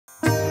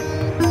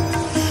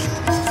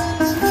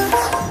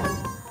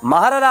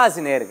மகர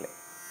ராசி நேயர்களே,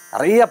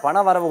 நிறைய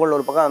பண வரவுகள்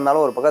ஒரு பக்கம்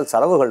இருந்தாலும் ஒரு பக்கம்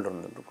செலவுகள்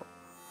இருந்துருக்கும்.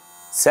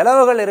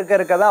 செலவுகள்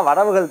இருக்க தான்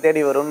வரவுகள்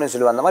தேடி வரும்னு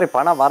சொல்லுவாங்க. அந்த மாதிரி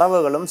பண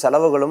வரவுகளும்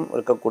செலவுகளும்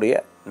இருக்கக்கூடிய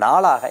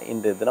நாளாக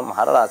இன்றைய தினம்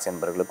மகர ராசி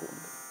என்பவர்களுக்கு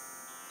உண்டு.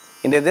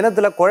 இன்றைய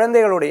தினத்தில்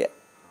குழந்தைகளுடைய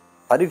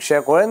பரீட்சை,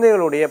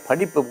 குழந்தைகளுடைய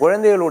படிப்பு,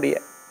 குழந்தைகளுடைய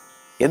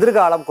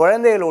எதிர்காலம்,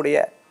 குழந்தைகளுடைய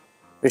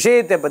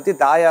விஷயத்தை பற்றி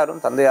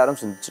தாயாரும்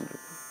தந்தையாரும் சிந்திச்சுட்டு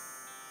இருக்கும்.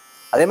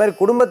 அதே மாதிரி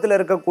குடும்பத்தில்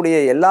இருக்கக்கூடிய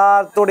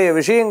எல்லாத்தோடைய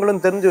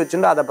விஷயங்களும் தெரிஞ்சு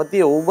வச்சுட்டு அதை பற்றி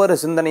ஒவ்வொரு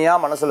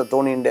சிந்தனையாக மனசில்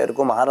தோணிகிட்டே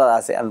இருக்கும். மகர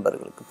ராசி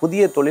அன்பர்களுக்கு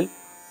புதிய தொழில்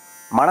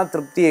மன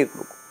திருப்தியை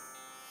கொடுக்கும்.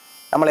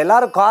 நம்மளை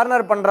எல்லாரும்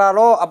கார்னர்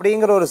பண்ணுறாரோ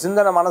அப்படிங்கிற ஒரு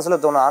சிந்தனை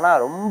மனசில் தோணும்.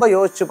 ஆனால் ரொம்ப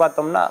யோசித்து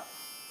பார்த்தோம்னா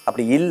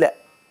அப்படி இல்லை,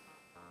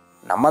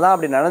 நம்ம தான்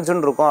அப்படி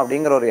நினச்சுன்னு இருக்கோம்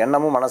அப்படிங்கிற ஒரு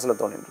எண்ணமும் மனசில்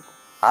தோணிட்டு இருக்கும்.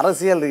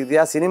 அரசியல்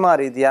ரீதியாக, சினிமா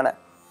ரீதியான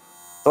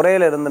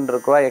துறையில் இருந்துட்டு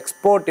இருக்கிறவா,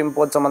 எக்ஸ்போர்ட்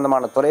இம்போர்ட்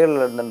சம்மந்தமான துறையில்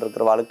இருந்துட்டு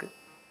இருக்கிறவாளுக்கு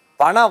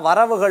பண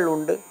வரவுகள்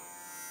உண்டு.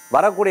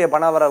 வரக்கூடிய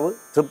பண வரவு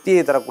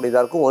திருப்தியை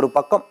தரக்கூடியதாக இருக்கும். ஒரு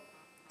பக்கம்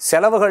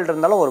செலவுகள்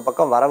இருந்தாலும் ஒரு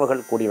பக்கம்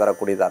வரவுகள் கூடி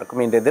வரக்கூடியதாக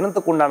இருக்கும். இன்றைய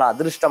தினத்துக்குண்டான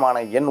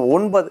அதிர்ஷ்டமான எண்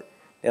 9,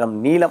 நிறம்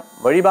நீலம்.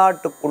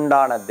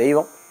 வழிபாட்டுக்குண்டான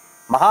தெய்வம்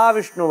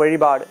மகாவிஷ்ணு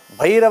வழிபாடு,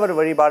 பைரவர்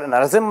வழிபாடு,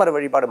 நரசிம்மர்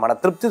வழிபாடு மன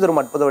திருப்தி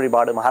தரும் அற்புத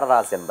வழிபாடு மகர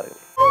ராசி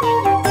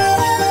என்பர்கள்.